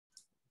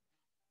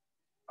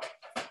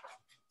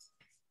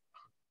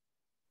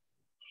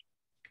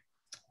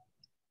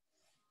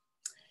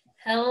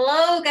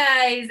Hello,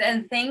 guys,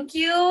 and thank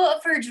you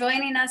for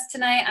joining us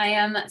tonight. I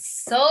am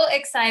so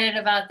excited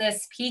about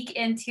this peek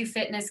into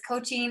fitness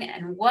coaching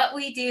and what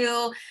we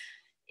do.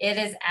 It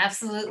is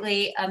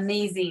absolutely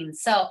amazing.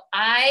 So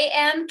I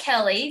am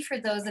Kelly, for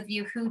those of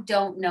you who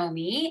don't know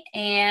me,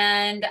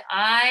 and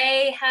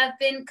I have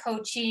been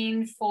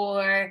coaching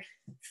for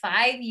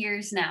 5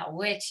 years now,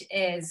 which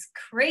is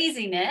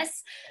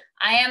craziness.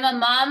 I am a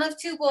mom of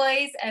 2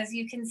 boys, as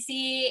you can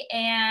see,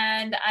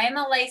 and I am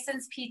a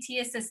licensed PT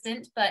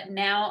assistant, but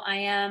now I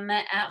am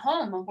at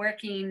home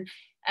working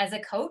as a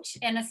coach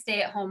and a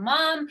stay-at-home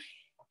mom.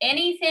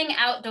 Anything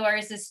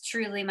outdoors is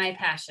truly my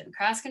passion.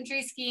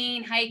 Cross-country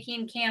skiing,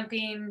 hiking,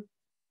 camping,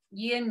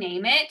 you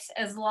name it.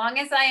 As long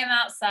as I am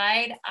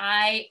outside,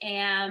 I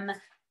am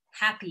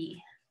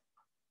happy.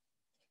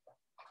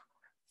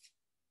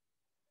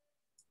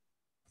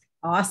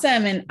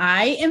 Awesome. And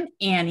I am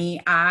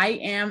Annie. I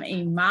am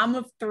a mom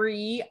of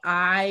 3.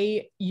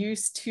 I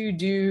used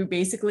to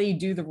basically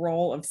do the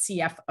role of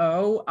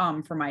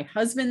CFO for my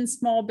husband's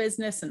small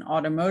business and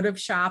automotive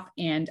shop.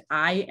 And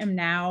I am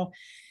now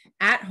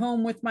at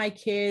home with my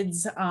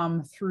kids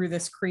through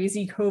this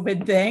crazy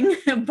COVID thing,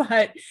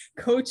 but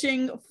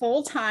coaching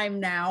full time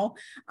now.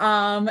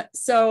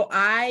 So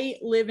I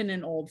live in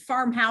an old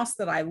farmhouse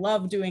that I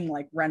love doing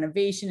like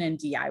renovation and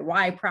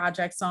DIY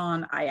projects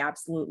on. I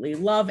absolutely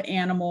love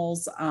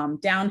animals,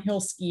 downhill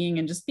skiing,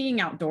 and just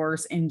being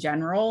outdoors in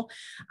general.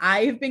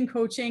 I have been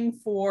coaching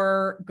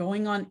for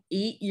going on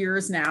 8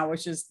 years now,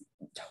 which is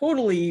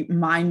totally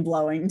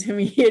mind-blowing to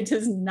me. It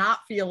does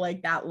not feel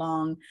like that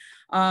long.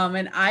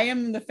 And I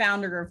am the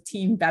founder of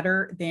Team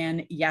Better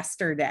Than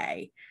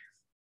Yesterday.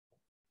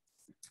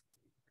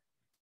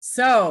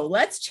 So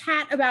let's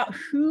chat about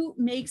who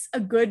makes a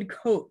good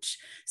coach.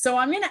 So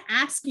I'm going to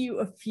ask you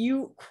a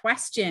few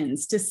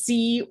questions to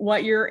see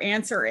what your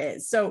answer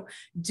is. So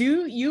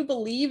do you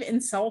believe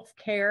in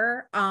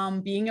self-care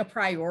being a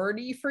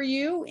priority for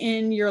you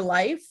in your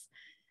life?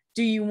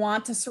 Do you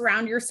want to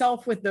surround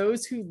yourself with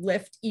those who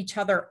lift each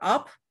other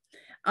up?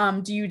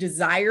 Do you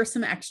desire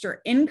some extra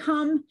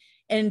income?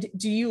 And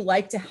do you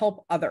like to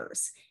help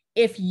others?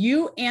 If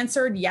you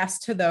answered yes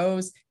to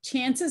those,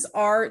 chances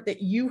are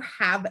that you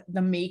have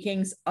the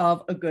makings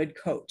of a good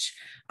coach.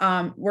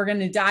 We're going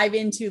to dive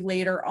into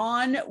later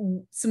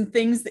on some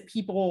things that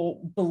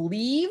people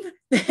believe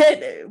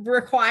that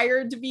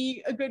required to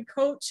be a good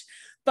coach,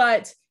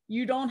 but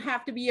you don't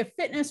have to be a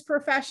fitness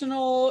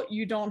professional.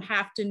 You don't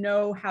have to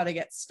know how to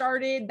get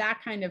started,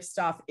 that kind of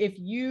stuff. If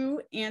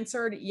you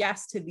answered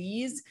yes to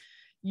these,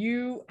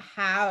 you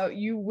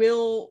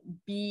will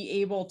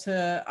be able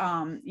to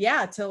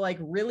to like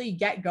really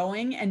get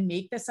going and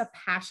make this a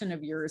passion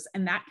of yours.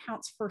 And that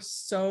counts for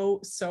so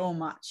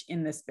much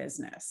in this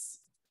business.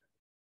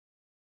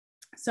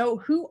 So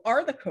who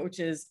are the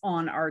coaches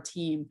on our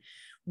team?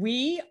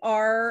 We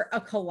are a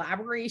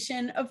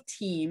collaboration of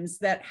teams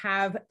that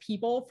have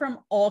people from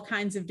all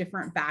kinds of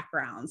different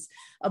backgrounds.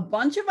 A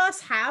bunch of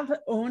us have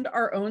owned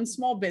our own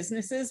small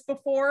businesses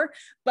before,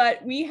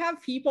 but we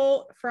have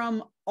people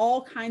from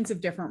all kinds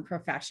of different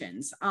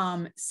professions.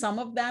 Some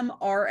of them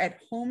are at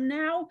home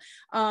now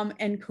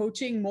and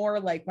coaching more,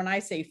 like when I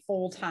say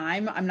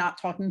full-time, I'm not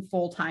talking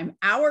full-time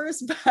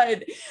hours,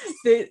 but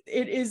it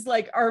is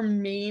like our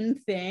main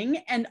thing.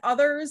 And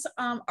others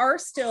are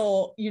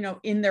still,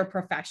 in their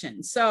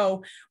profession.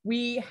 So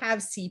we have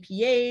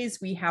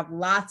CPAs, we have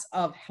lots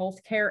of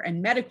healthcare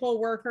and medical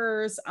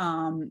workers.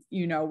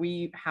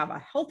 We have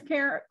a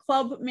healthcare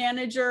club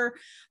manager,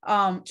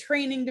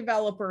 training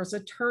developers,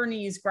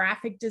 attorneys,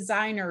 graphic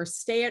designers,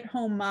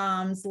 stay-at-home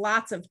moms,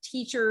 lots of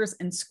teachers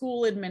and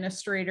school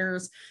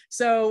administrators.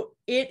 So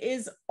it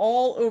is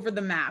all over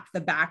the map, the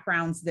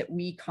backgrounds that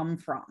we come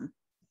from.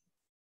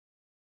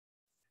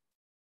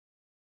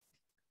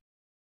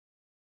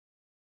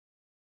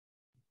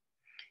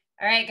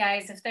 All right,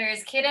 guys, if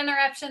there's kid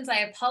interruptions, I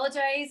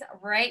apologize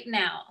right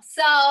now.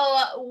 So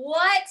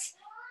what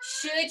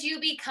should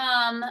you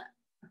become?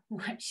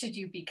 What should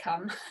you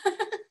become?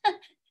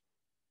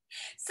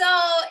 So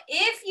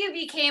if you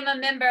became a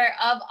member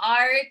of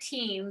our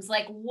teams,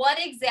 like what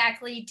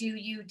exactly do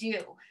you do?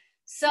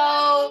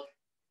 So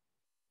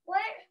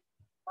what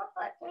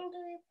button do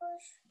we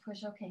push?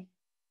 Push okay.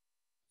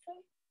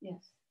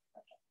 Yes.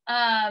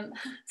 Okay.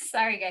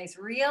 Sorry guys,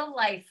 real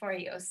life for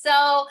you.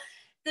 So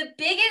the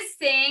biggest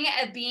thing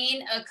of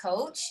being a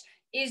coach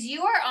is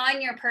you are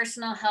on your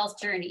personal health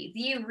journey.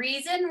 The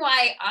reason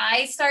why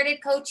I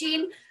started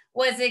coaching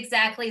was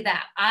exactly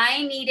that.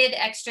 I needed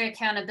extra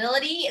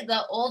accountability.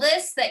 The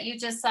oldest that you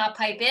just saw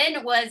pipe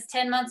in was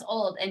 10 months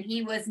old and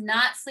he was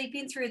not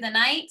sleeping through the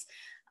night.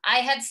 I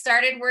had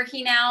started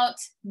working out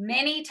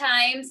many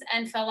times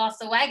and fell off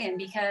the wagon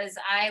because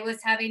I was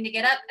having to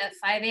get up at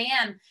 5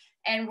 a.m.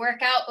 and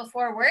work out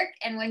before work.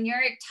 And when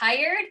you're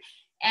tired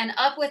and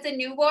up with a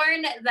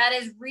newborn, that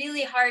is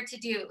really hard to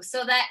do.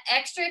 So that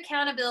extra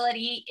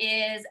accountability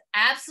is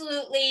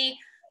absolutely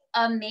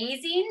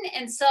amazing.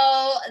 And so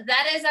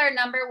that is our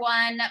number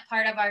one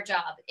part of our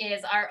job,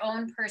 is our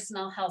own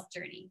personal health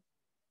journey.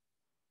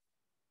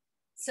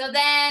 So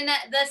then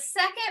the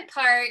second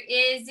part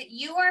is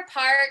you are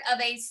part of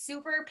a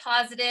super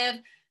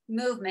positive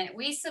movement.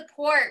 We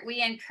support,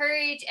 we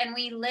encourage, and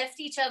we lift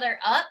each other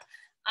up.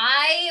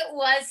 I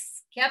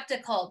was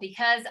skeptical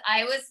because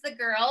I was the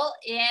girl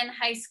in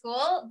high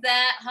school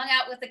that hung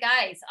out with the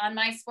guys on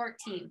my sport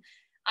team.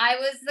 I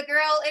was the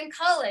girl in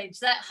college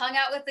that hung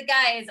out with the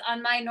guys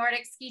on my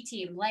Nordic ski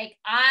team. Like,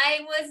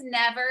 I was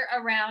never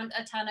around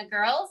a ton of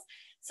girls.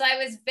 So I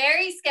was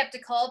very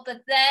skeptical,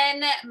 but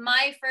then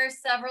my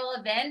first several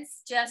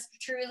events just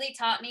truly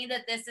taught me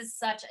that this is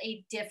such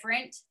a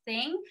different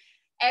thing.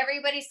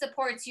 Everybody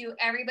supports you.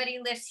 Everybody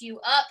lifts you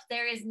up.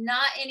 There is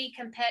not any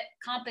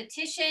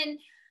competition.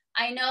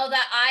 I know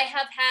that I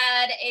have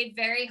had a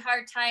very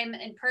hard time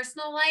in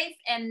personal life,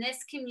 and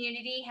this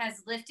community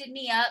has lifted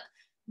me up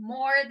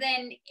more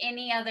than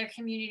any other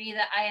community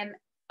that I am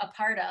a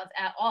part of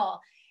at all.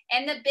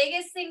 And the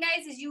biggest thing,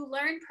 guys, is you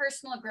learn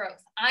personal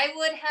growth. I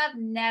would have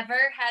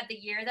never had the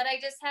year that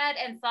I just had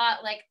and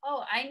thought like,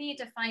 oh, I need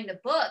to find a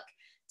book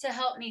to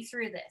help me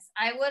through this.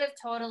 I would have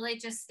totally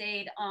just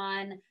stayed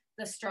on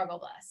the struggle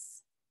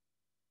bus.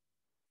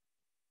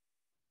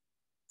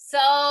 So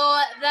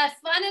the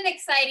fun and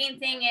exciting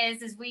thing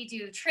is we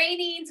do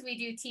trainings, we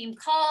do team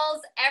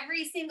calls.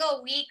 Every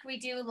single week we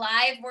do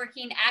live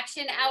working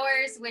action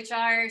hours, which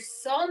are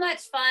so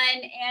much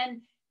fun.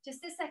 And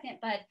just a second,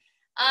 bud.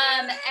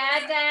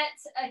 Add that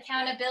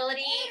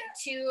accountability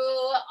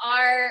to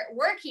our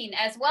working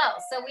as well.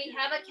 So we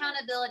have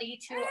accountability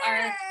to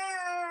our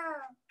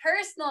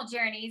personal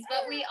journeys,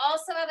 but we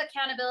also have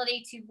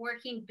accountability to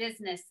working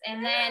business.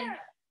 And then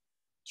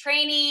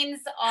trainings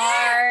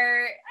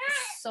are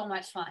so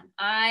much fun.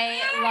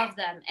 I love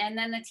them. And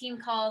then the team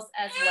calls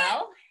as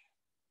well.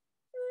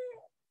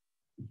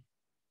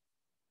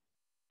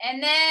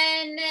 And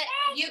then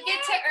you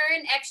get to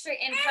earn extra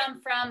income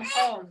from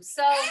home.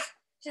 So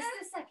just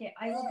a second,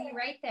 I will be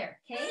right there,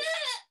 okay?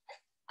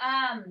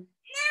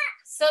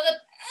 So the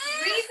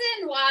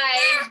reason why,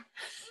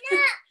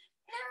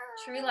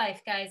 true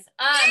life, guys.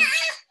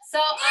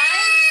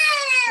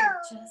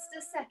 Just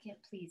a second,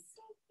 please.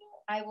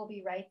 I will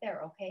be right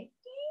there, okay?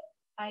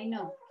 I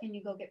know. Can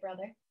you go get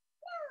brother?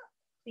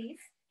 Please?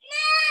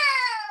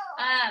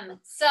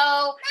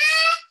 So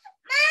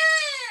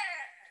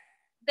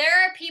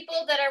there are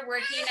people that are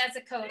working as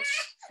a coach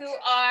who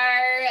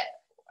are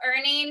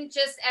earning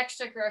just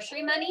extra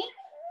grocery money,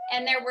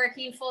 and they're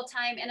working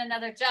full-time in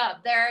another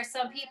job. There are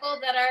some people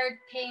that are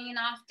paying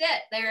off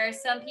debt. There are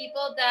some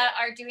people that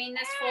are doing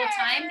this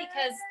full-time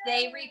because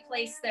they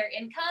replace their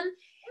income.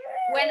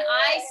 When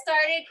I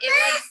started, it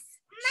was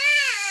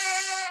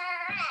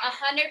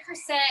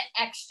 100%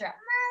 extra.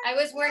 I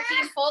was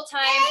working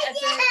full-time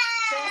just a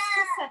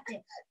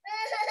second.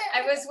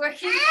 I was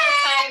working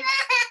full-time.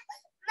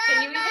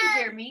 Can you even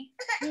hear me?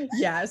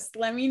 Yes.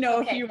 Let me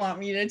know if you want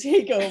me to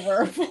take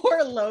over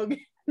for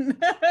Logan.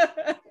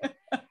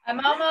 I'm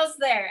almost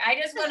there. I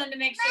just wanted to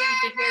make sure you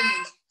could hear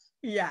me.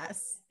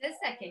 Yes. Just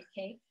a second,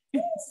 okay?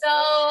 So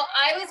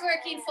I was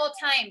working full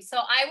time. So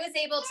I was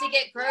able to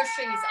get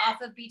groceries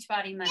off of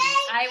Beachbody money.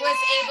 I was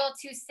able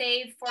to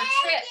save for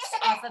trips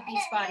off of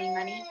Beachbody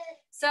money.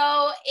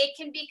 So it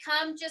can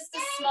become just a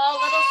small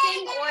little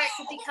thing, or it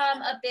could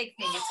become a big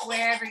thing. It's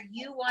wherever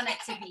you want it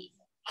to be.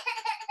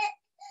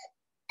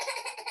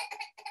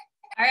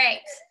 All right.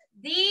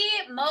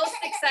 The most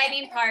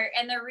exciting part,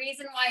 and the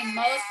reason why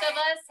most of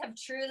us have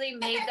truly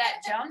made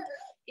that jump,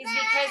 is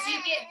because you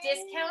get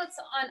discounts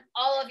on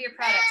all of your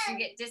products. You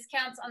get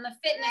discounts on the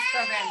fitness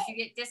programs. You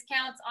get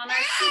discounts on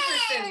our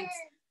superfoods,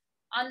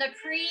 on the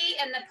pre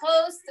and the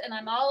post, and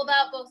I'm all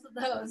about both of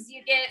those.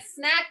 You get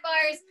snack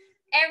bars,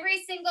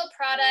 every single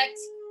product,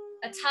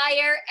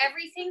 attire,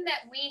 everything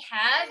that we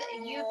have,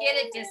 you get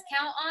a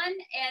discount on,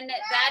 and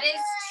that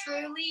is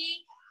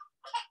truly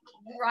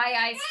why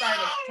I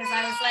started, because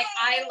I was like,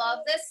 I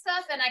love this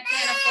stuff and I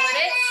can't afford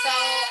it, so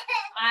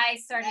I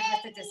started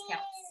with the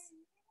discounts.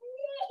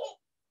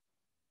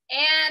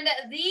 And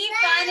the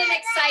fun and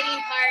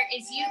exciting part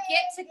is you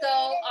get to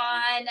go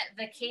on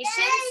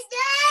vacations,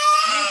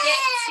 you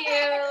get to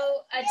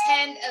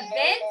attend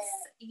events,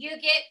 you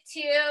get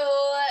to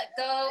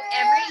go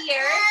every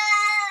year.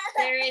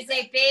 There is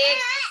a big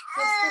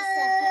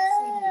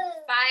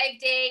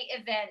 5-day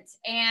event,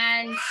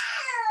 and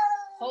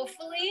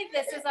hopefully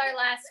this is our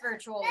last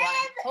virtual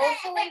one.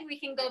 Hopefully we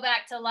can go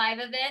back to live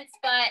events,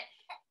 but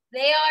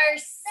they are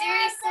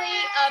seriously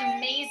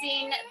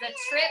amazing. The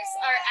trips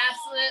are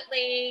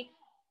absolutely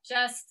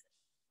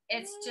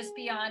it's just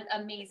beyond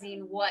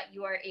amazing what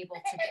you are able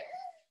to do.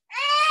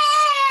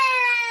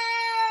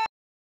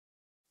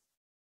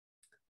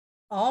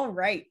 All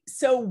right.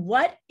 So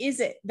what is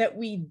it that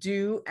we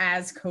do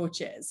as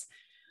coaches?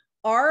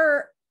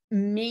 Our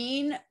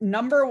main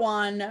number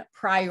one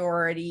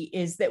priority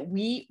is that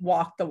we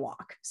walk the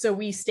walk. So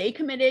we stay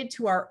committed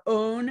to our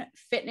own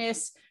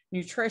fitness,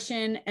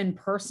 nutrition, and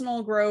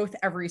personal growth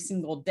every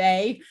single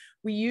day.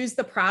 We use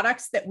the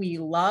products that we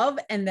love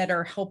and that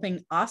are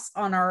helping us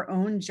on our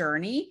own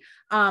journey.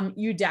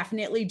 You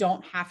definitely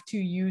don't have to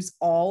use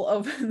all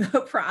of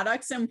the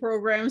products and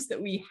programs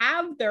that we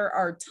have. There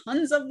are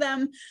tons of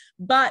them,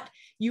 but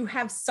you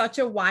have such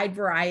a wide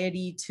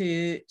variety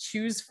to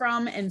choose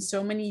from and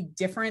so many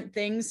different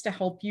things to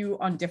help you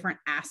on different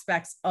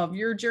aspects of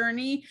your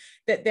journey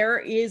that there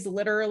is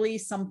literally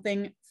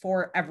something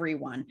for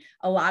everyone.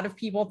 A lot of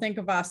people think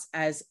of us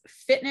as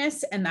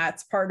fitness, and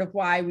that's part of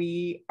why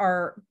we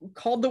are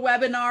called the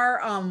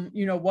webinar,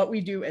 what we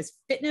do as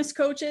fitness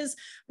coaches.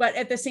 But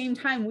at the same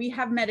time, we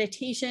have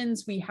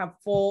meditations, we have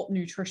full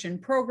nutrition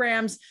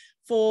programs,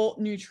 full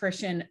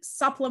nutrition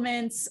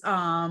supplements,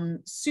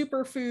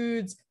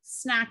 superfoods,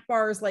 snack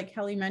bars, like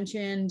Kelly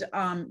mentioned.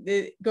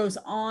 It goes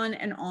on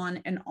and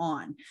on and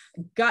on.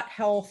 Gut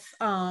health,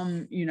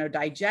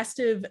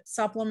 digestive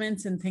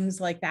supplements and things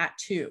like that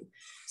too.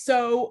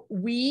 So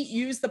we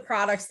use the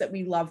products that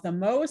we love the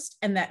most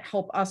and that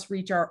help us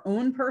reach our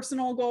own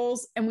personal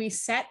goals. And we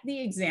set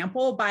the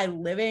example by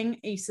living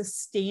a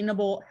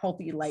sustainable,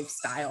 healthy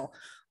lifestyle.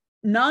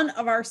 None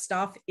of our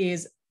stuff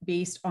is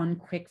based on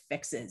quick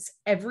fixes.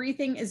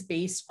 Everything is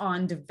based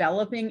on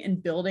developing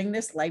and building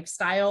this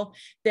lifestyle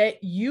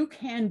that you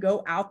can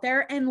go out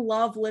there and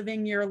love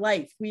living your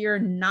life. We are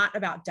not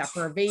about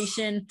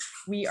deprivation.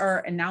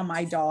 And now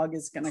my dog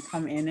is going to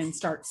come in and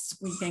start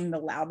squeaking the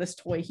loudest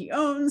toy he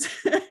owns.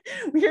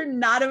 We are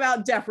not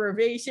about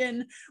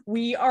deprivation.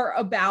 We are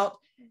about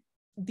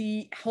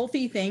the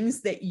healthy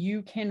things that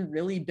you can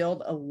really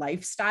build a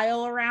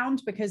lifestyle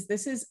around, because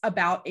this is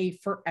about a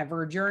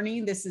forever journey.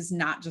 This is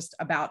not just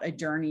about a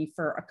journey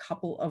for a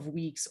couple of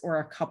weeks or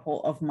a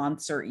couple of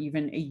months or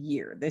even a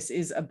year. This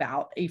is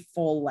about a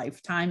full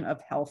lifetime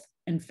of health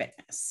and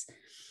fitness.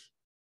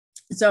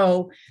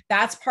 So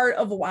that's part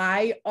of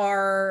why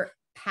our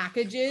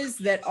packages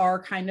that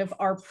are kind of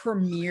our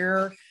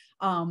premier,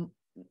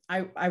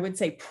 I would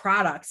say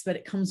products, but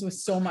it comes with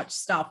so much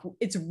stuff.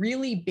 It's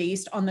really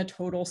based on the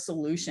total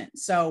solution.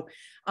 So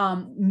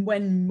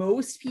when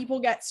most people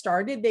get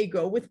started, they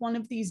go with one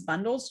of these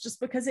bundles just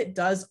because it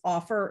does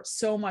offer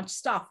so much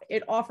stuff.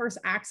 It offers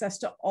access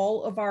to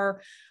all of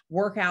our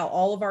workout,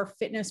 all of our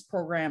fitness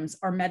programs,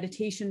 our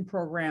meditation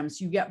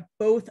programs. You get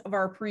both of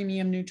our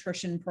premium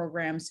nutrition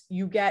programs.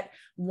 You get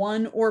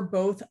one or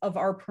both of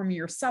our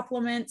premier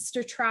supplements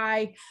to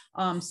try,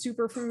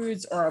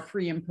 superfoods or a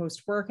pre and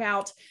post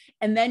workout.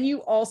 And then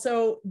you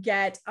also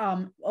get,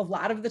 a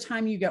lot of the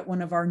time you get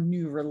one of our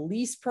new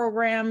release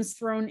programs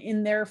thrown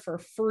in there for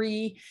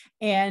free.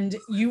 And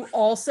you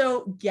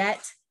also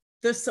get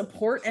the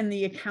support and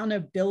the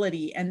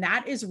accountability. And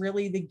that is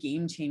really the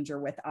game changer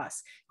with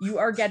us. You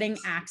are getting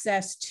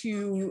access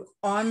to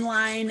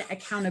online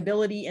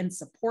accountability and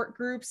support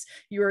groups.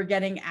 You are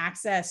getting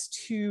access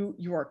to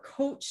your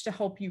coach to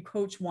help you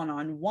coach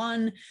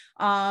one-on-one.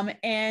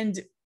 And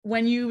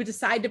when you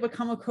decide to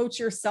become a coach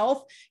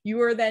yourself,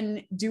 you are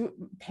then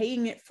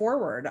paying it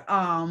forward,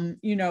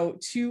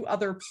 to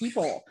other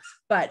people.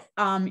 But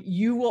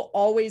you will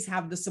always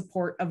have the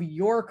support of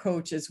your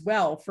coach as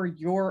well for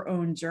your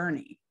own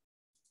journey.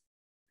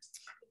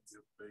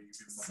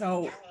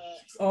 So,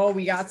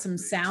 we got some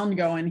sound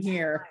going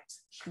here.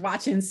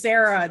 Watching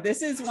Sarah.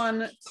 This is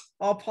one,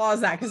 I'll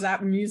pause that because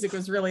that music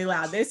was really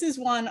loud. This is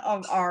one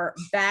of our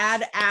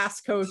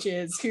badass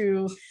coaches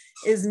who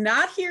is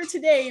not here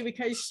today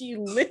because she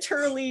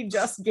literally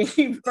just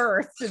gave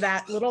birth to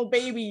that little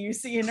baby you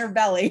see in her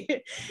belly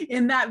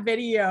in that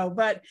video.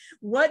 But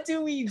what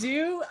do?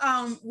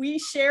 We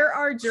share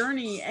our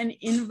journey and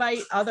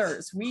invite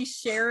others. We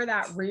share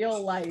that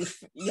real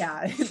life.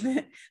 Yeah.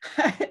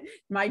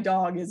 My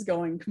dog is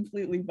going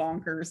completely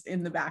bonkers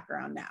in the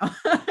background now.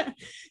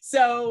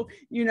 So,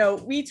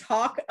 we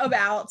talk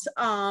about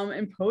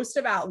and post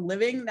about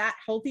living that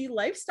healthy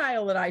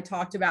lifestyle that I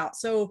talked about.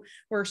 So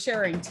we're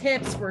sharing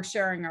tips, we're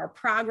sharing our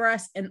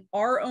progress and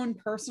our own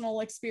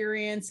personal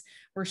experience.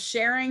 We're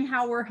sharing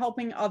how we're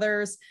helping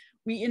others.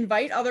 We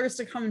invite others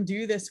to come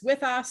do this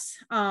with us.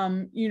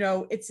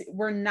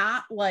 We're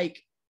not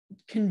like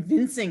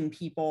convincing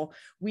people.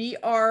 We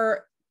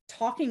are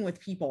talking with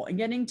people and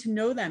getting to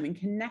know them and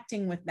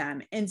connecting with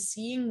them and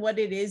seeing what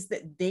it is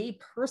that they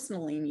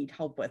personally need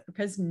help with,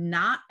 because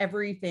not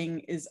everything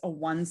is a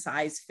one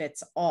size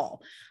fits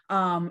all.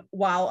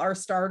 While our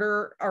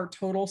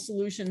total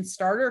solution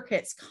starter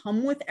kits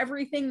come with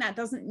everything, that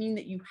doesn't mean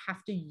that you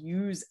have to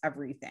use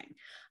everything.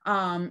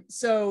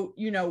 So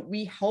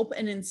we help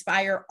and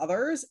inspire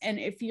others, and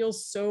it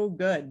feels so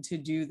good to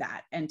do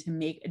that and to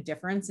make a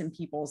difference in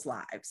people's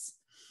lives.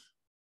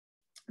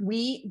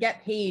 We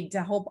get paid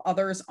to help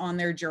others on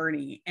their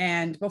journey.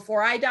 And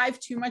before I dive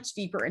too much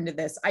deeper into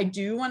this, I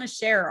do want to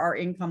share our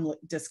income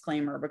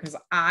disclaimer because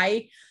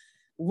I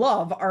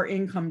love our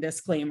income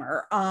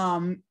disclaimer.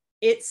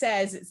 It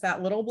says, it's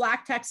that little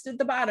black text at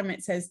the bottom.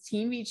 It says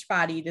Team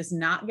Beachbody does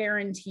not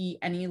guarantee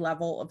any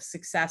level of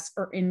success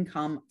or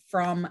income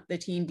from the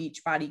Team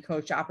Beachbody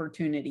coach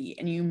opportunity.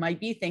 And you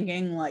might be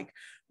thinking like,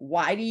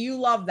 why do you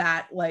love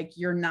that? Like,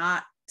 you're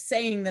not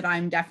saying that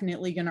I'm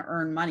definitely going to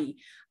earn money.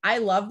 I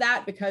love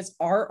that because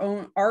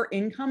our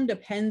income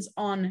depends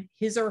on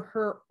his or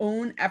her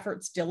own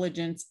efforts,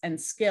 diligence, and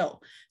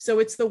skill. So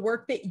it's the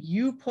work that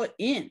you put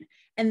in.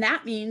 And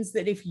that means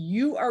that if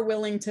you are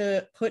willing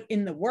to put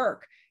in the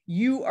work,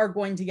 you are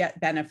going to get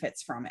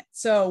benefits from it.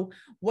 So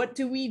what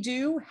do we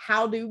do?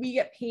 How do we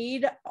get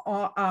paid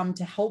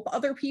to help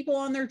other people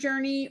on their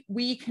journey?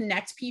 We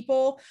connect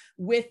people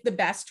with the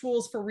best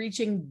tools for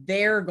reaching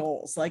their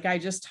goals, like I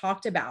just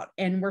talked about,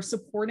 and we're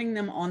supporting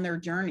them on their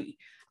journey.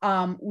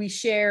 We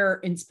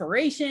share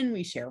inspiration,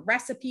 we share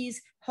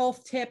recipes,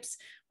 health tips.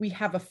 We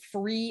have a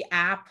free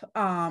app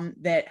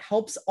that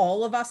helps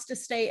all of us to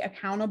stay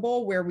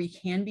accountable, where we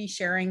can be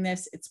sharing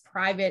this. It's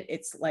private.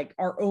 It's like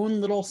our own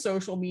little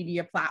social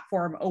media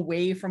platform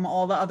away from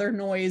all the other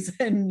noise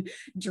and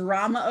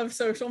drama of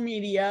social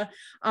media.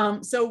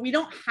 So we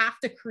don't have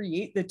to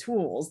create the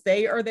tools.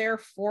 They are there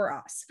for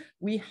us.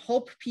 We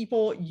help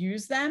people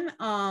use them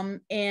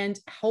and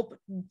help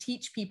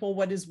teach people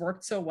what has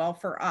worked so well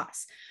for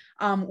us.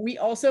 We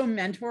also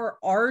mentor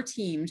our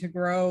team to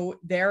grow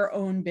their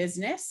own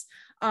business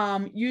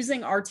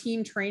using our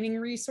team training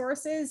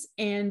resources.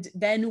 And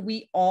then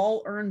we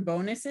all earn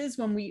bonuses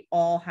when we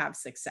all have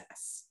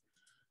success.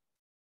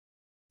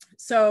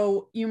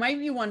 So you might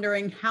be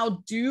wondering,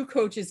 how do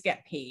coaches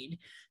get paid?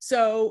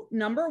 So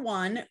number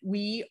one,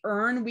 we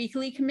earn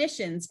weekly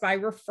commissions by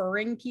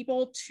referring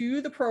people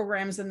to the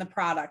programs and the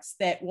products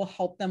that will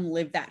help them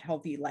live that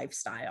healthy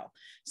lifestyle.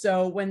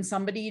 So when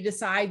somebody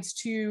decides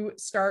to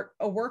start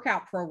a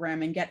workout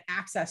program and get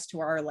access to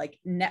our like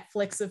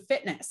Netflix of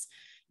fitness,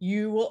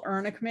 you will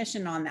earn a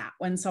commission on that.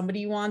 When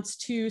somebody wants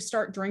to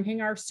start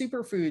drinking our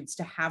superfoods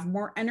to have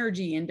more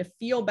energy and to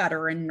feel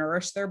better and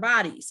nourish their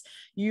bodies,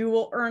 you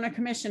will earn a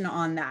commission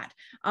on that.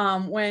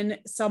 When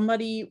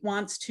somebody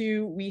wants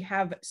to, we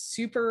have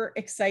super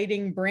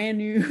exciting brand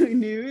new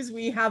news.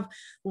 We have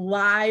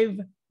live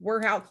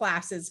workout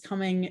classes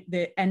coming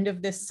the end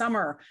of this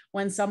summer.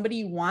 When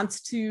somebody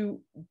wants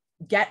to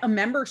get a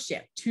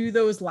membership to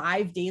those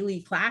live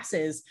daily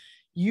classes,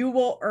 you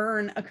will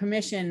earn a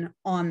commission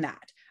on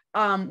that.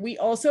 We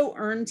also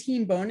earn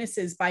team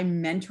bonuses by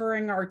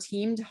mentoring our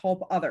team to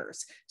help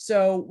others.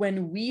 So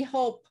when we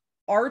help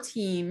our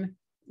team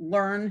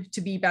learn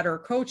to be better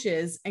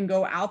coaches and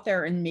go out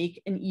there and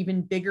make an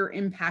even bigger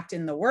impact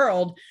in the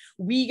world,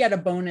 we get a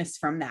bonus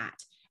from that.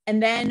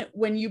 And then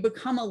when you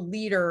become a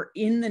leader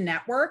in the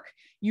network,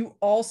 you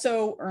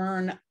also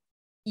earn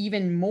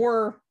even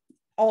more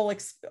all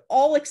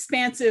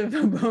expansive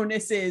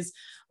bonuses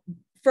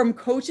from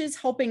coaches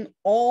helping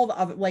all the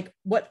other, like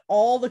what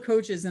all the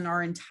coaches in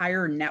our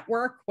entire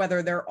network,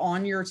 whether they're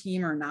on your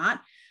team or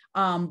not,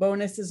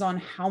 bonuses on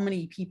how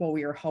many people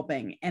we are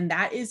helping. And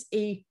that is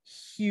a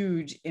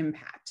huge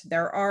impact.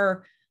 There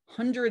are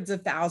hundreds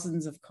of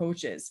thousands of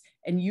coaches,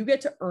 and you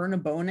get to earn a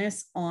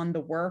bonus on the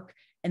work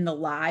and the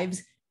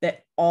lives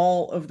that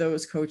all of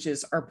those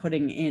coaches are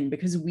putting in,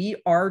 because we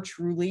are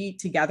truly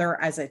together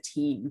as a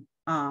team.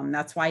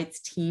 That's why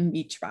it's Team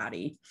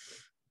Beachbody.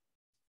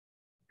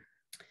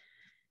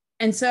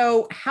 And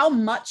so how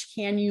much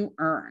can you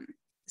earn?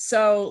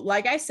 So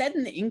like I said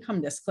in the income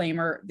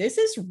disclaimer, this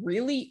is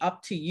really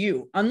up to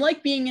you.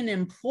 Unlike being an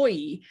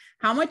employee,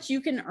 how much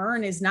you can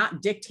earn is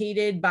not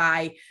dictated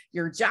by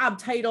your job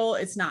title.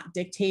 It's not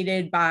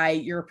dictated by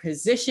your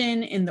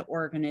position in the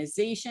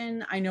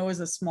organization. I know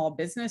as a small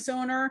business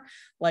owner,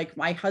 like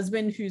my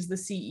husband, who's the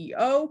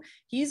CEO,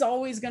 he's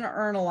always going to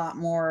earn a lot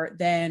more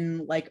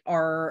than like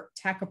our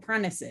tech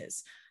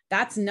apprentices.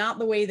 That's not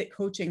the way that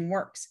coaching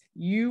works.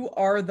 You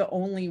are the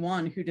only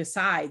one who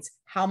decides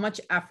how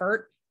much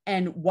effort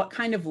and what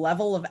kind of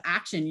level of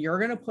action you're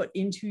going to put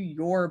into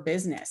your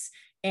business.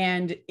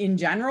 And in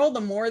general,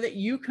 the more that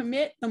you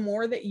commit, the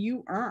more that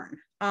you earn.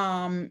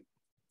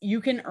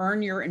 You can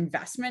earn your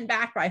investment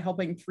back by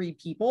helping 3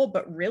 people,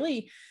 but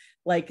really,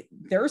 like,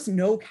 there's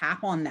no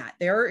cap on that.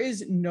 There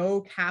is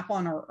no cap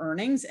on our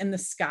earnings, and the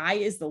sky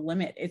is the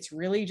limit. It's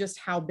really just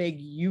how big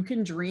you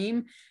can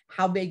dream,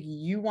 how big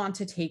you want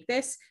to take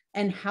this,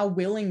 and how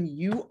willing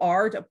you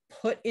are to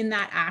put in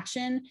that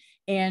action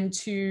and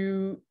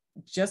to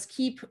just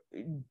keep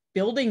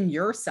building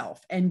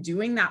yourself and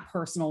doing that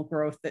personal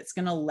growth that's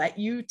going to let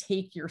you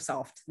take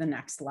yourself to the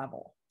next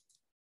level.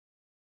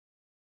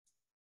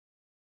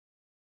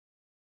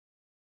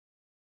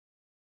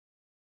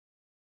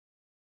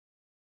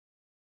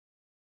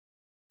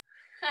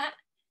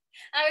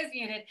 I was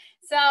muted.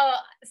 So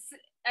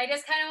I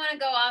just kind of want to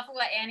go off of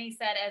what Annie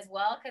said as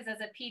well, because as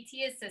a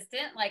PT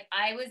assistant, like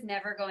I was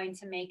never going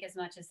to make as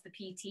much as the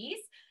PTs,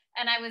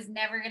 and I was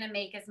never going to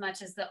make as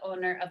much as the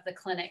owner of the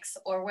clinics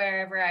or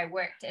wherever I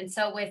worked. And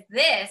so with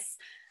this,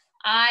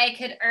 I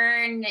could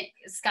earn,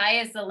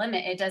 sky is the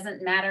limit. It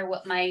doesn't matter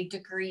what my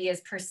degree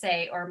is per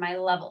se or my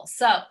level.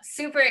 So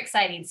super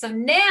exciting. So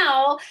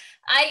now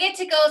I get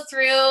to go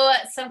through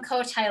some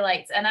coach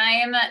highlights, and I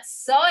am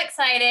so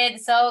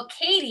excited. So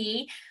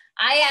Katie,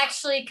 I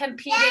actually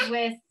competed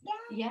with,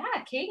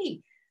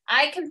 Katie,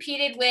 I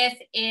competed with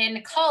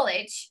in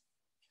college.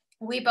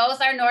 We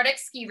both are Nordic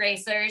ski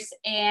racers,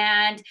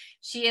 and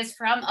she is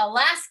from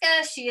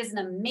Alaska. She is an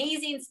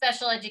amazing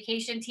special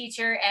education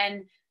teacher,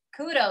 and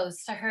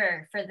kudos to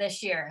her for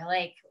this year.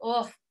 Like,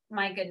 oh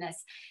my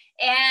goodness.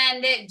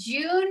 And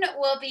June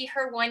will be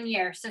her 1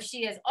 year. So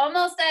she is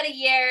almost at a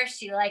year.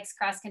 She likes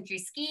cross-country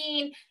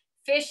skiing,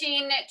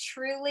 fishing.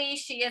 Truly,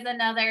 she is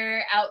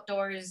another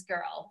outdoors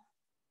girl.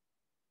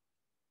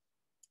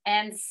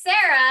 And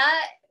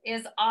Sarah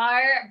is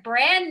our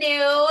brand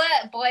new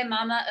boy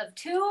mama of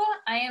 2.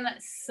 I am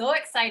so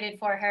excited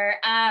for her.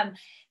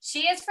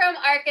 She is from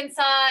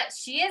Arkansas.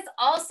 She is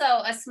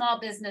also a small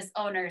business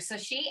owner. So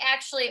she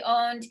actually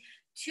owned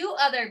 2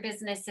 other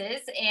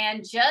businesses,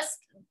 and just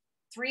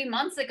 3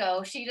 months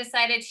ago, she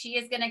decided she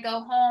is going to go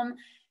home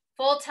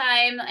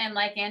full-time. And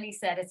like Andy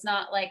said, it's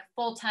not like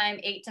full-time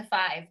 8 to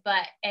 5,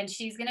 and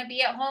she's going to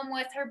be at home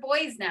with her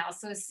boys now.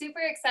 So it's super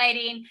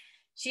exciting.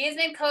 She has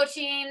been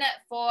coaching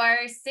for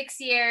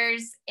 6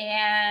 years,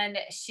 and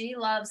she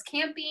loves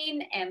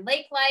camping and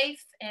lake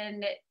life,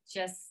 and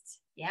just,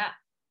 yeah.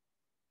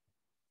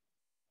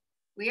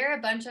 We are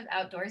a bunch of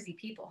outdoorsy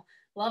people.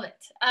 Love it.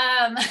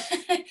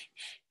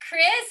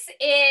 Chris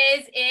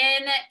is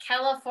in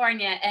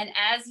California, and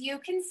as you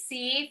can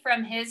see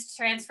from his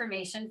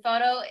transformation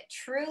photo,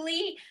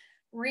 truly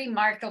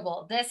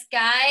remarkable. This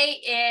guy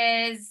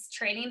is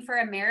training for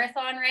a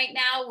marathon right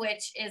now,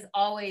 which is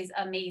always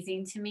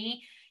amazing to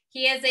me.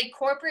 He is a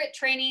corporate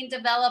training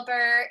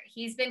developer.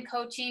 He's been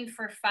coaching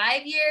for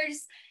 5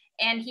 years,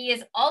 and he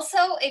is also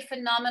a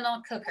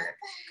phenomenal cook.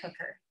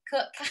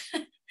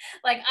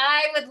 Like,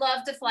 I would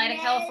love to fly to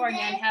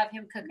California and have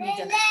him cook me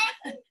dinner.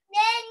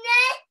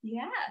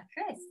 Yeah,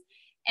 Chris.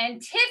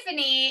 And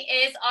Tiffany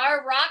is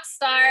our rock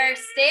star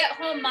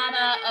stay-at-home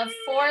mama of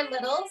 4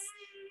 littles.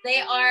 They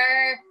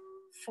are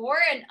 4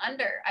 and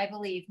under, I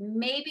believe,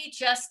 maybe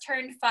just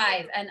turned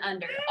 5 and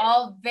under,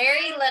 all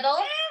very little.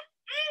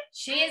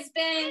 She has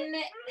been,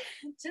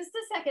 just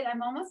a second,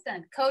 I'm almost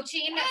done,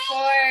 coaching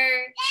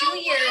for 2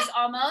 years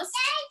almost.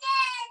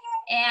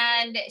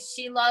 And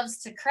she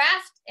loves to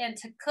craft and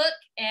to cook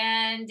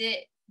and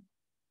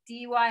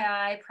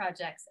DIY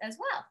projects as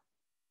well.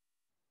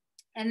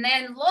 And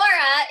then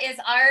Laura is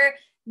our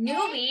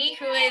newbie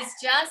who is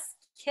just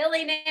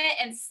killing it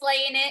and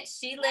slaying it.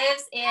 She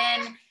lives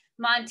in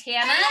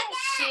Montana.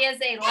 She is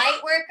a light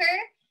worker.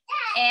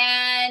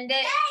 And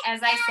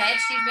as I said,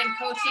 she's been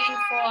coaching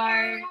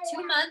for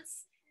 2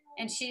 months,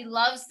 and she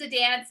loves to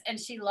dance and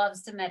she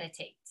loves to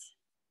meditate.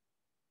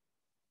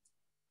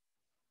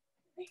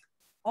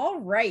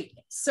 All right.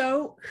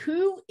 So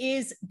who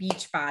is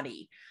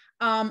Beachbody?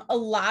 A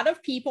lot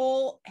of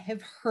people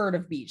have heard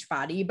of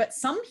Beachbody, but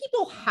some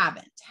people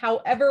haven't.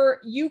 However,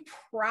 you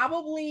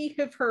probably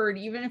have heard,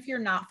 even if you're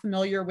not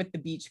familiar with the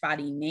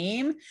Beachbody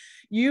name,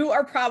 you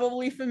are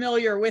probably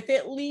familiar with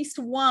at least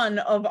one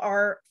of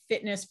our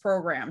fitness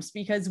programs,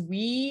 because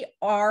we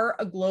are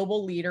a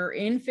global leader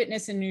in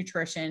fitness and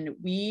nutrition.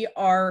 We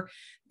are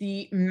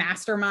the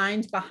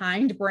mastermind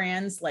behind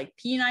brands like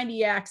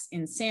P90X,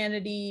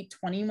 Insanity,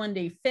 21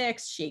 Day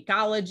Fix,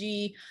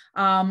 Shakeology.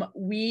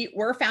 We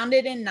were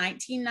founded in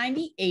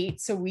 1998,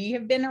 so we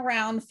have been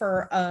around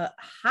for a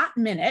hot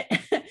minute.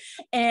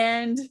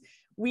 And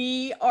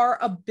we are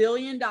a $1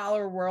 billion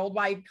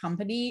worldwide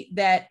company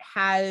that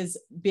has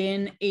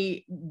been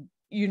a,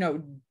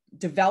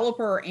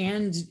 developer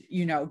and,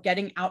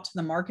 getting out to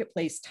the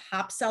marketplace,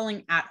 top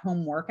selling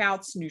at-home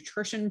workouts,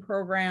 nutrition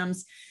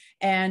programs,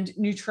 and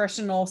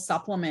nutritional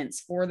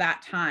supplements for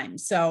that time.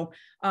 So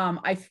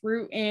I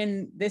threw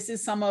in, this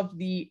is some of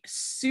the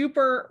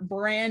super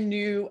brand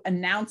new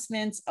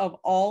announcements of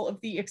all of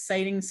the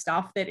exciting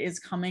stuff that is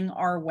coming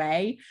our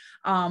way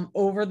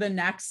over the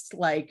next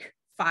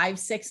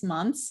 5-6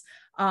 months.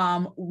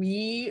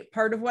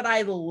 Part of what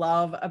I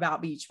love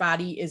about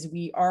Beachbody is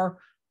we are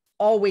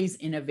always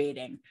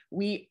innovating.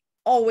 We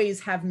always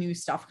have new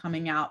stuff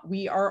coming out.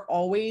 We are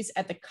always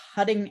at the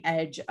cutting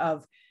edge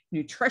of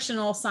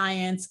nutritional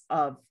science,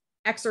 of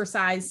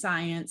exercise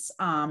science.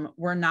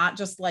 We're not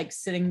just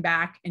sitting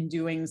back and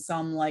doing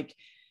some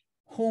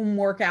home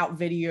workout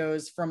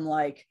videos from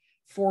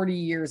 40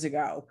 years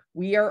ago.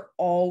 We are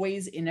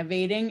always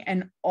innovating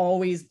and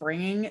always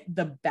bringing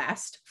the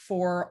best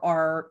for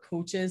our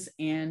coaches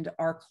and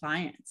our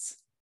clients.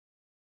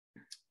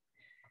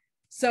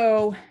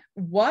 So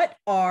what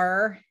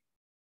are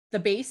the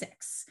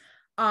basics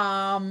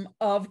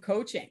of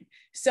coaching?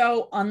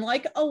 So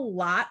unlike a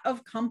lot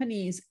of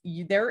companies,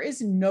 there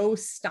is no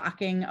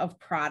stocking of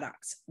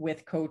products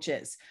with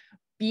coaches.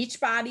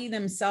 Beachbody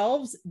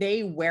themselves,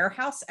 they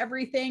warehouse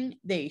everything,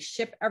 they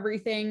ship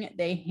everything,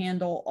 they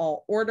handle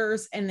all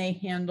orders, and they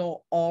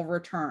handle all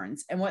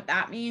returns. And what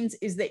that means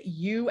is that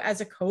you as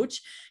a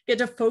coach get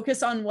to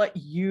focus on what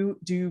you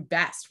do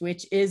best,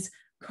 which is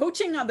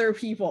coaching other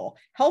people,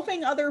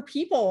 helping other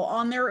people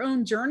on their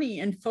own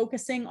journey, and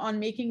focusing on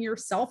making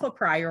yourself a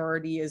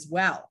priority as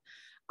well.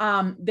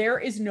 There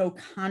is no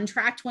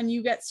contract when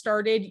you get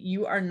started.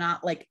 You are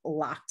not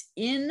locked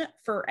in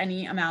for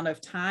any amount of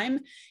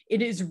time.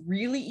 It is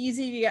really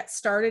easy to get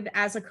started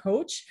as a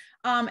coach.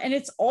 And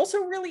it's also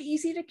really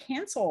easy to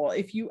cancel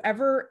if you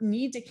ever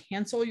need to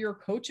cancel your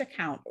coach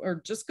account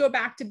or just go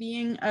back to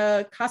being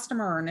a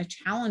customer and a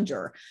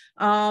challenger.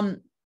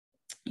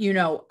 You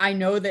know, I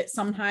know that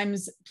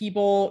sometimes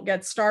people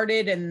get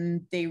started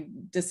and they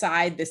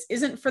decide this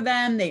isn't for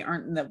them. They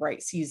aren't in the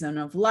right season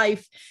of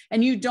life.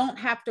 And you don't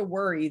have to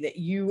worry that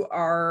you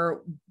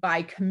are,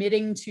 by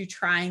committing to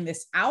trying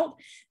this out,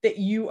 that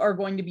you are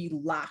going to be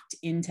locked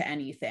into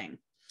anything.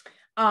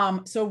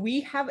 So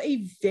we have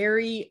a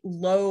very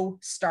low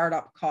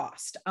startup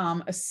cost,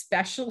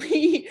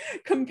 especially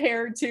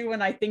compared to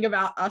when I think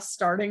about us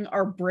starting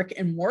our brick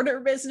and mortar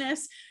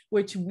business,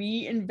 which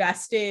we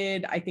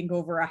invested, I think,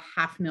 over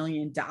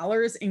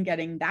 $500,000 in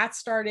getting that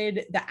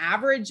started. The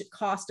average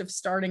cost of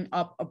starting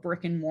up a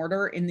brick and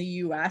mortar in the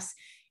US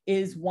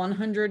is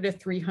 $100,000 to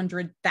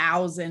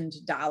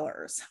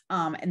 $300,000.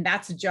 And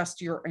that's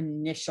just your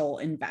initial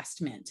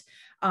investment.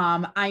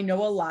 I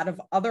know a lot of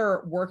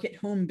other work at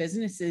home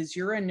businesses,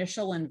 your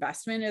initial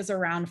investment is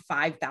around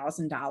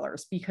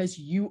 $5,000 because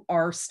you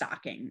are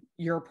stocking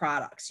your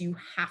products. You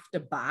have to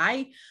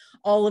buy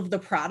all of the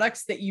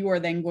products that you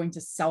are then going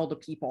to sell to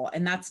people.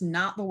 And that's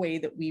not the way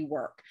that we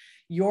work.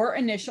 Your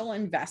initial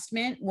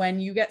investment when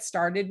you get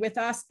started with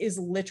us is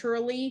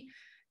literally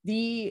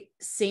the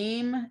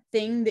same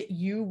thing that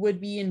you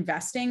would be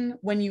investing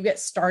when you get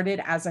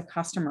started as a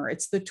customer.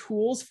 It's the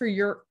tools for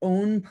your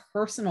own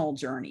personal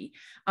journey.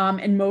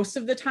 And most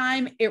of the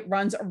time it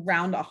runs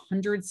around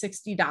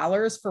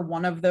 $160 for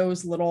one of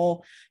those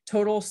little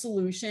total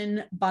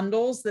solution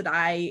bundles that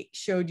I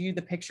showed you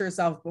the pictures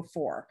of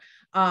before.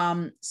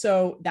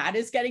 So that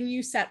is getting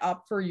you set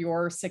up for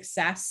your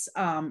success,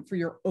 for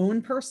your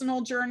own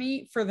personal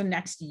journey for the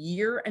next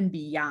year and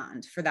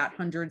beyond for that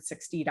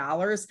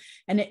 $160.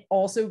 And it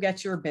also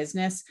gets your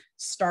business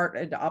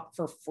started up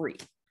for free.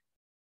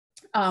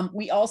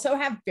 We also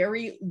have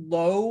very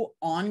low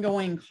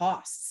ongoing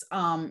costs.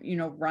 You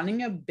know,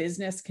 running a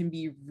business can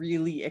be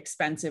really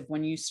expensive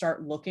when you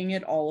start looking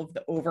at all of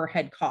the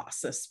overhead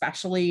costs,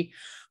 especially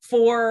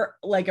for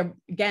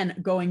again,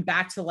 going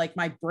back to like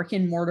my brick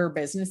and mortar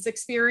business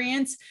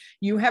experience.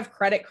 You have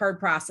credit card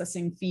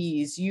processing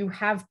fees, you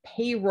have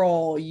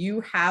payroll,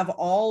 you have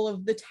all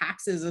of the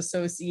taxes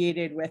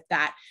associated with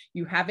that.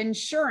 You have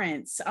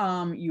insurance,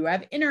 you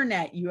have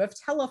internet, you have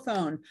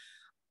telephone.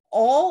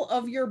 All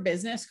of your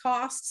business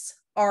costs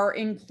are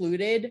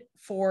included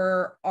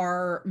for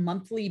our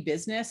monthly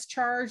business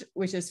charge,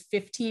 which is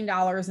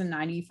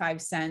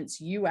 $15.95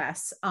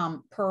 US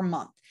per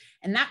month.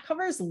 And that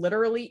covers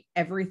literally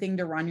everything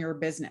to run your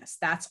business.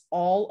 That's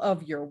all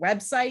of your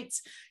websites,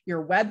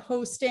 your web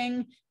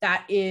hosting.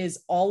 That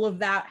is all of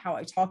that, how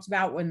I talked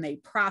about when they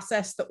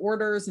process the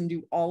orders and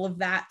do all of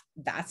that.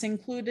 That's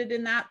included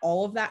in that,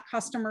 all of that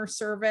customer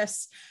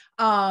service.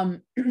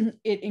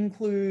 It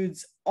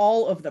includes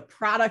all of the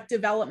product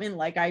development.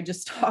 Like I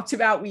just talked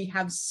about, we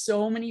have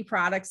so many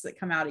products that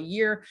come out a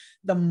year,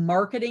 the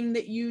marketing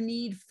that you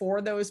need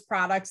for those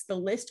products, the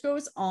list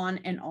goes on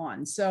and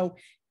on. So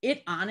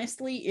it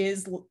honestly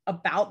is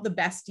about the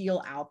best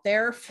deal out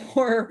there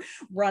for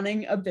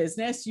running a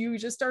business. You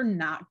just are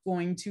not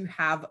going to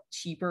have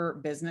cheaper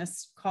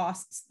business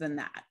costs than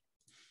that.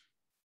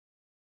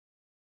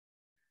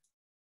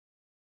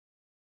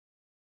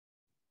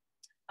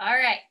 All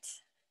right.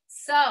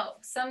 So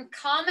some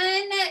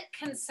common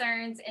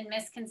concerns and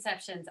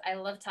misconceptions. I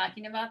love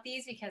talking about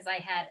these because I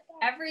had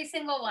every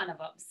single one of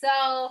them.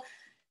 So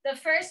the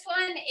first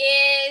one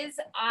is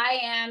I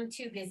am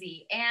too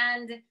busy.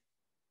 And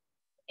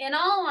in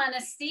all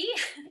honesty,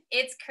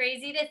 it's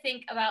crazy to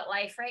think about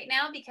life right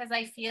now because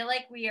I feel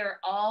like we are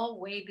all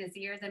way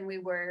busier than we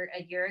were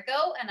a year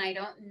ago. And I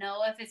don't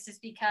know if it's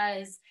just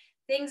because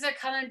things are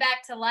coming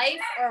back to life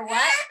or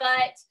what,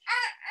 but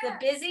the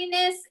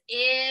busyness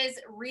is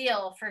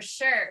real for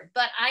sure.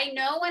 But I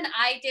know when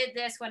I did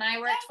this, when I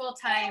worked full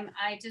time,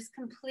 I just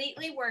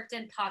completely worked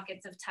in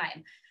pockets of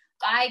time.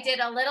 I did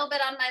a little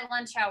bit on my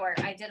lunch hour.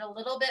 I did a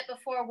little bit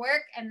before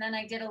work, and then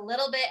I did a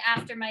little bit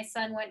after my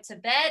son went to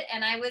bed,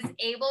 and I was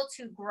able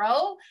to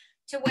grow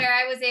to where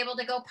I was able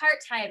to go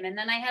part-time. And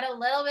then I had a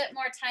little bit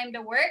more time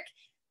to work.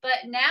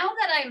 But now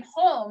that I'm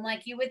home,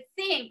 like you would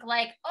think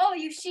like, oh,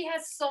 she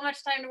has so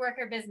much time to work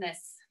her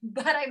business,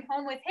 but I'm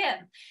home with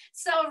him.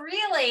 So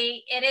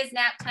really it is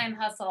nap time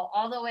hustle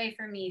all the way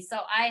for me. So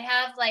I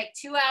have like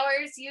 2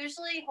 hours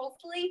usually,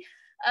 hopefully,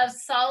 of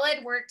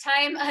solid work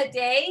time a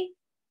day.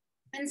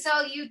 And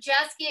so you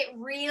just get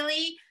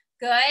really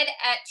good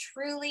at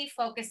truly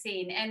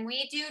focusing. And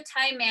we do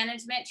time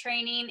management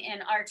training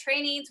in our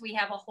trainings. We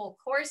have a whole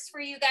course for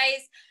you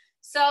guys.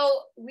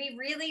 So we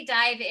really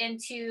dive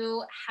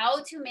into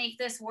how to make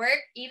this work,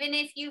 even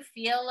if you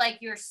feel like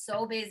you're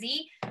so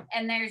busy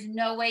and there's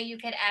no way you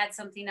could add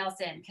something else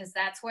in, because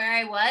that's where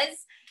I was.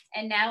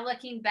 And now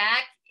looking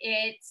back,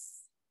 it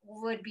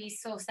would be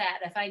so sad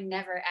if I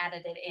never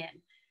added it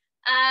in.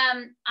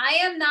 I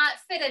am not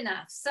fit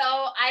enough. So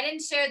I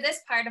didn't share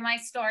this part of my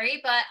story,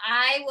 but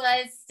I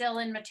was still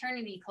in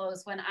maternity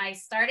clothes when I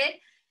started.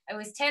 I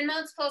was 10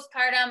 months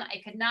postpartum.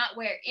 I could not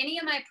wear any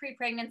of my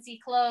pre-pregnancy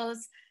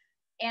clothes.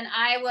 And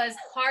I was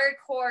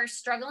hardcore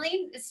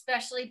struggling,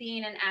 especially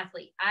being an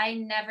athlete. I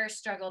never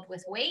struggled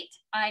with weight.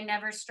 I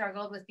never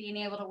struggled with being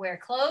able to wear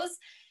clothes.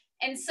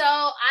 And so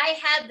I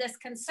had this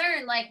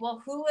concern, like,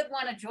 well, who would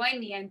want to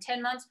join me? I'm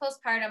 10 months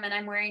postpartum and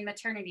I'm wearing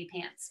maternity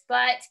pants.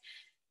 But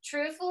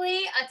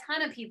truthfully, a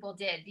ton of people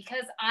did,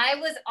 because I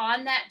was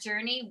on that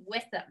journey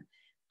with them.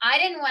 I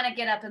didn't want to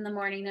get up in the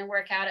morning and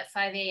work out at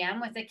 5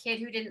 a.m. with a kid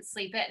who didn't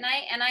sleep at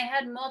night. And I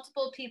had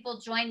multiple people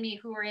join me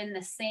who were in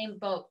the same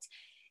boat.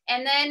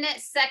 And then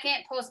second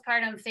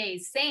postpartum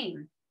phase,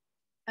 same.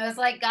 I was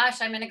like, gosh,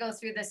 I'm going to go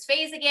through this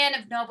phase again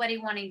of nobody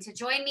wanting to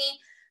join me.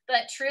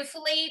 But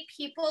truthfully,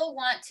 people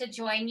want to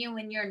join you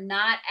when you're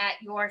not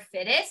at your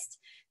fittest,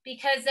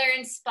 because they're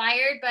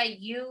inspired by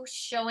you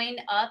showing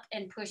up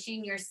and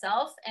pushing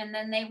yourself, and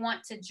then they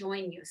want to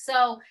join you.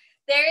 So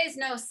there is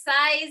no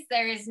size,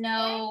 there is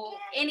no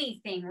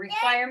anything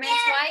requirements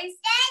wise.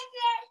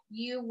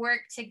 You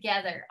work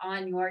together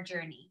on your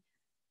journey.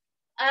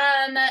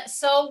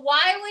 So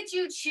why would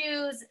you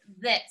choose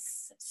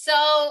this?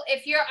 So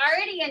if you're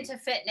already into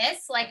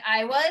fitness, like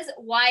I was,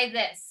 why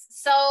this?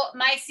 So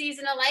my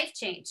season of life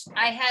changed.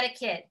 I had a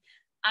kid.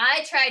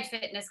 I tried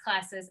fitness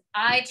classes.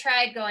 I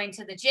tried going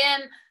to the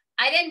gym.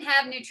 I didn't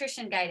have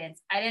nutrition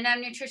guidance. I didn't have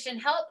nutrition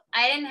help.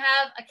 I didn't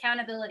have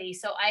accountability.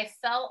 So I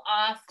fell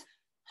off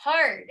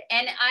hard.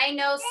 And I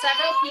know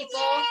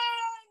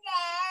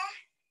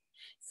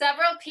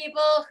several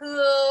people who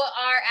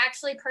are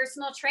actually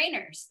personal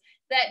trainers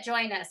that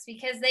join us,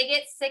 because they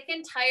get sick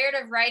and tired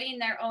of writing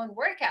their own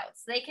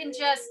workouts. They can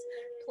just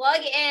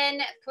plug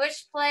in,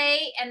 push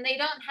play, and they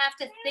don't have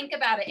to think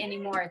about it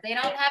anymore. They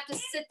don't have to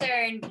sit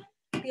there and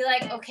be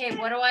like, okay,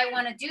 what do I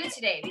want to do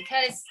today?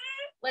 Because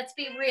let's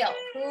be real,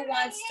 who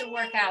wants to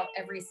work out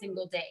every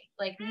single day?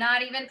 Like,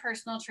 not even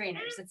personal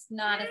trainers. It's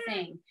not a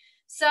thing.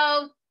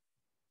 So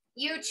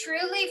you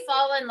truly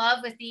fall in love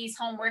with these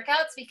home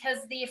workouts because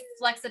the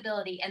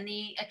flexibility and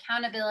the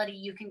accountability.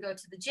 You can go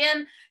to the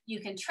gym,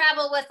 you can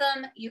travel with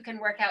them, you can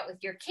work out with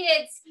your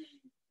kids,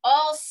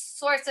 all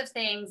sorts of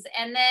things.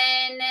 And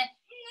then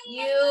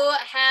you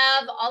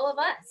have all of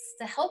us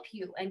to help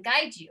you and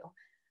guide you.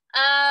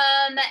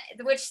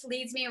 Which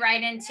leads me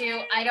right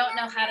into, I don't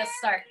know how to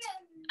start.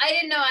 I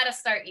didn't know how to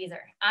start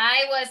either.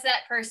 I was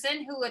that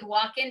person who would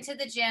walk into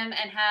the gym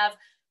and have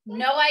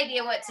no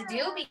idea what to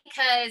do,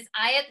 because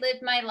I had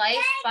lived my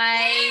life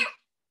by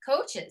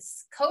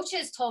coaches.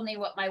 Coaches told me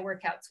what my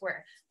workouts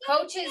were.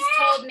 Coaches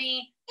told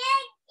me,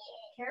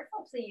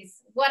 careful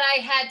please, what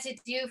I had to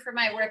do for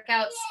my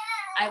workouts.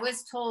 I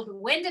was told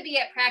when to be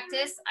at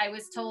practice. I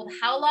was told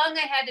how long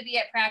I had to be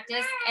at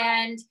practice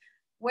and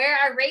where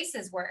our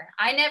races were.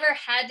 I never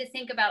had to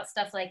think about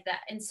stuff like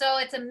that. And so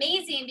it's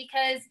amazing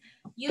because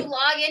you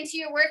log into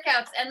your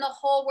workouts and the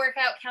whole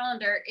workout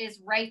calendar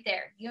is right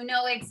there. You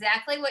know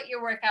exactly what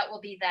your workout will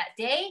be that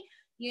day.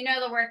 You know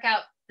the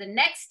workout the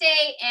next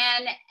day.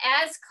 And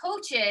as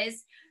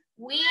coaches,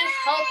 we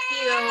help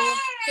you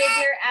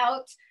figure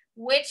out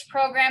which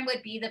program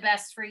would be the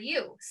best for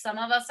you. Some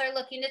of us are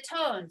looking to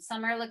tone.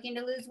 Some are looking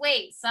to lose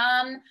weight.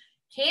 Some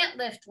can't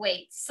lift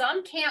weights,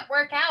 some can't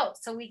work out.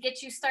 So we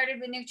get you started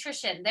with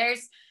nutrition.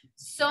 There's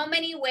so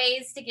many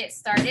ways to get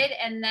started.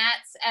 And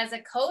that's, as a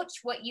coach,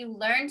 what you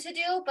learn to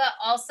do, but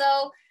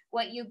also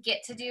what you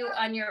get to do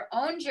on your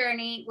own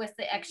journey with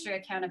the extra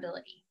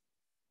accountability.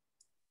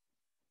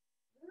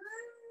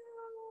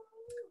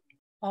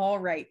 All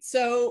right.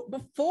 So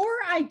before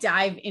I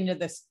dive into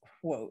this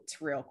quote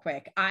real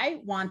quick, I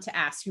want to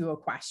ask you a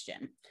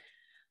question.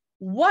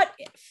 What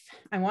if,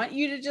 I want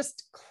you to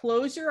just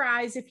close your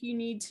eyes if you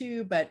need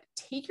to, but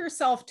take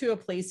yourself to a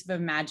place of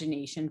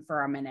imagination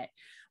for a minute.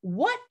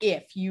 What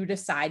if you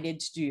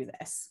decided to do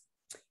this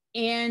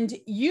and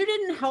you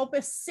didn't help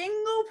a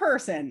single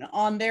person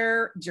on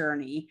their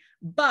journey,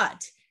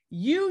 but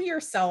you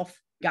yourself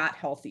got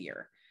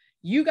healthier?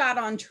 You got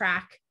on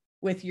track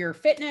with your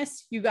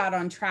fitness, you got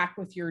on track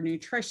with your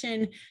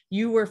nutrition,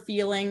 you were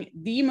feeling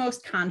the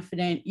most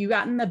confident, you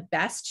got in the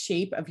best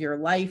shape of your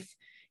life.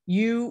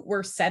 You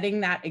were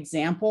setting that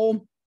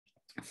example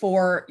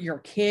for your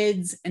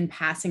kids and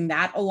passing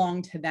that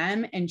along to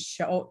them and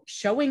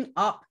showing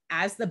up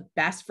as the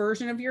best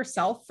version of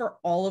yourself for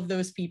all of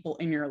those people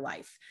in your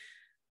life.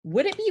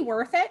 Would it be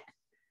worth it?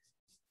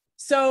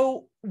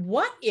 So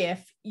what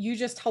if you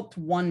just helped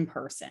one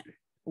person?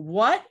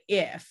 What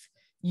if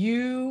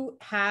you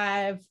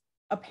have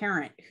a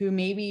parent who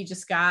maybe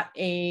just got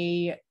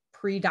a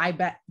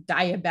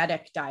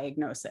pre-diabetic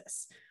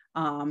diagnosis?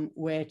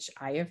 Which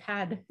I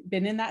have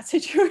been in that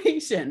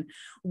situation.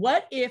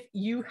 What if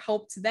you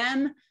helped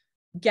them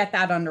get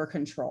that under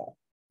control?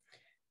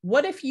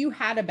 What if you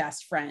had a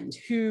best friend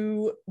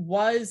who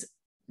was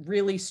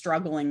really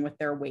struggling with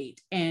their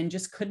weight and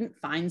just couldn't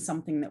find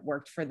something that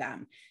worked for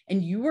them,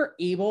 and you were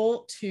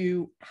able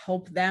to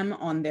help them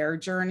on their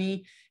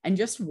journey and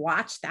just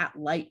watch that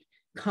light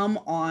come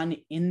on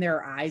in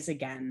their eyes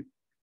again?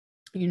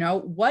 You know,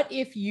 what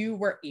if you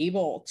were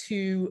able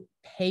to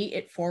pay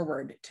it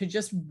forward to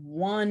just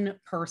one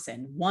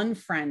person, one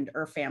friend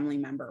or family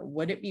member?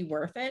 Would it be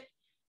worth it?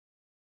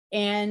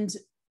 And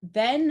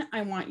then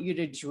I want you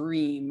to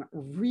dream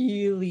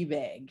really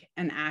big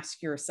and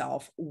ask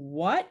yourself,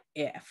 what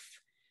if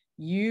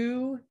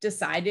you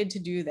decided to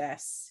do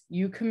this,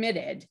 you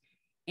committed,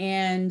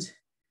 and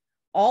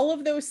all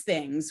of those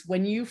things,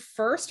 when you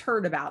first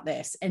heard about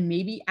this, and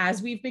maybe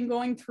as we've been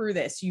going through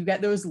this, you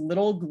get those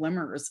little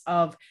glimmers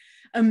of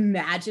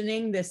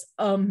imagining this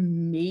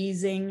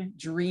amazing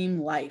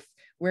dream life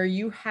where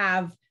you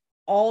have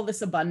all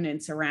this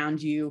abundance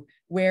around you,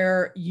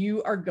 where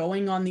you are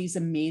going on these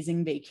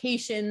amazing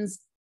vacations,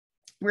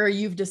 where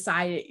you've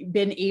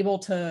been able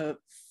to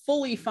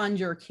fully fund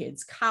your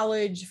kids'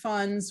 college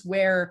funds,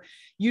 where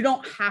you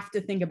don't have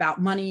to think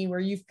about money, where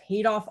you've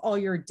paid off all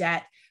your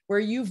debt, where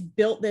you've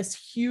built this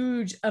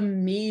huge,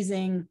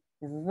 amazing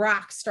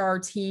rock star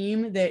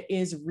team that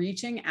is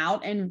reaching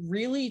out and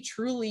really,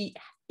 truly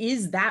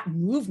is that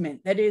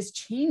movement that is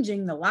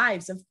changing the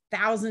lives of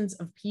thousands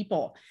of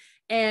people.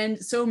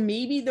 And so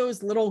maybe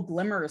those little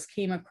glimmers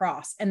came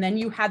across, and then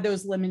you had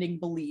those limiting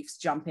beliefs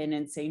jump in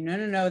and say, no,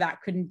 no, no,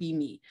 that couldn't be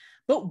me.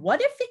 But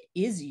what if it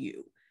is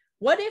you?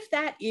 What if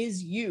that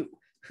is you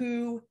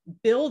who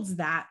builds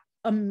that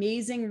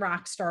amazing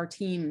rock star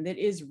team that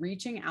is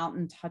reaching out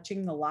and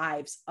touching the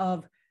lives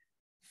of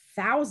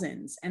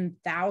thousands and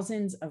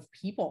thousands of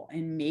people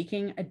and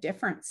making a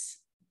difference?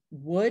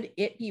 Would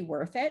it be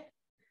worth it?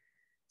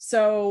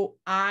 So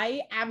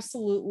I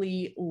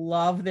absolutely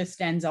love this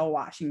Denzel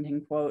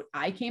Washington quote.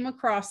 I came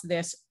across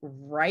this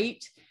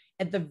right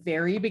at the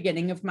very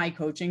beginning of my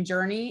coaching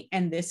journey,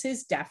 and this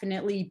has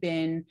definitely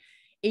been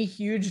a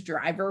huge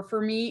driver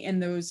for me in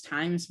those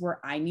times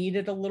where I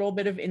needed a little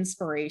bit of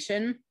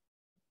inspiration.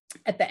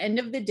 At the end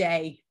of the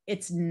day,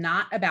 it's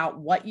not about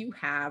what you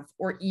have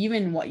or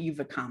even what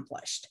you've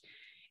accomplished.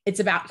 It's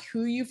about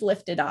who you've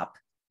lifted up,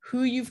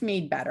 who you've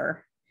made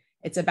better.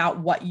 It's about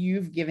what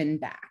you've given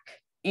back.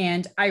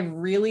 And I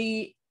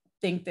really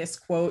think this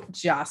quote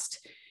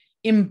just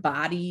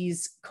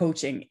embodies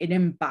coaching. It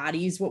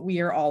embodies what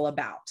we are all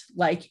about.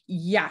 Like,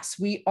 yes,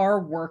 we are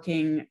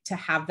working to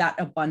have that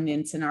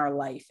abundance in our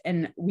life,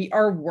 and we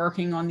are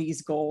working on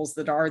these goals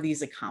that are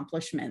these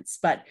accomplishments,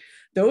 but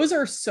those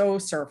are so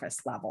surface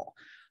level.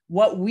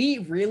 What we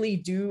really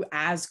do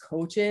as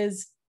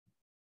coaches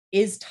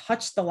is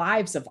touch the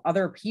lives of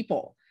other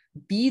people,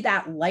 be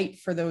that light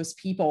for those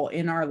people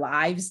in our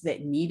lives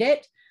that need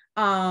it,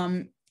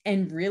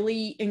 and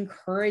really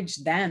encourage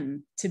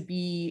them to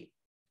be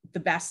the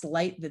best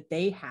light that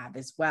they have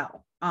as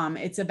well.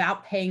 It's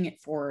about paying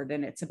it forward,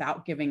 and it's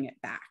about giving it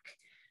back.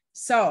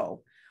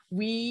 So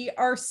we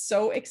are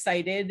so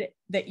excited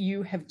that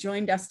you have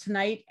joined us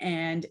tonight,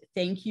 and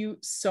thank you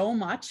so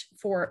much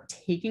for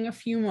taking a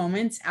few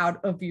moments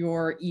out of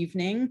your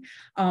evening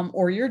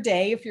or your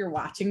day, if you're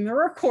watching the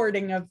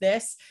recording of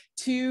this,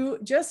 to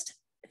just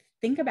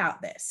think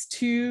about this,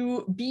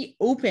 to be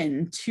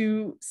open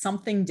to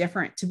something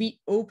different, to be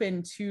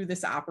open to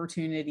this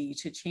opportunity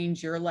to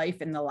change your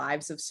life and the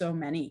lives of so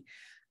many.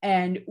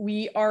 And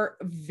we are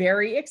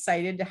very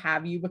excited to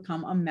have you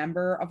become a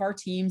member of our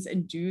teams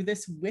and do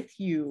this with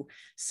you.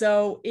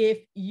 So if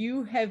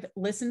you have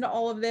listened to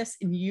all of this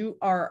and you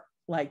are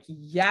like,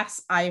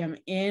 yes, I am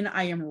in,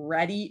 I am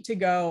ready to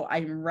go, I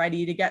am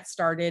ready to get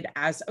started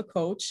as a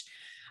coach,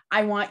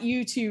 I want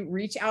you to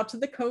reach out to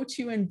the coach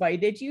who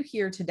invited you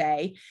here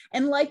today.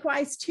 And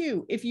likewise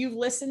too, if you've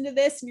listened to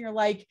this and you're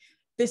like,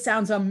 this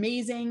sounds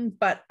amazing,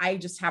 but I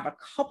just have a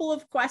couple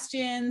of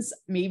questions,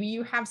 maybe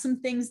you have some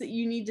things that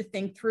you need to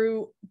think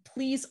through,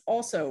 please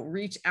also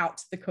reach out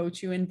to the coach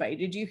who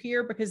invited you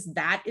here, because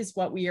that is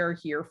what we are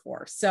here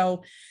for.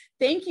 So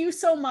thank you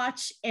so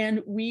much,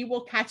 and we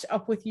will catch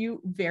up with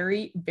you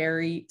very,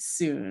 very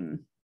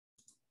soon.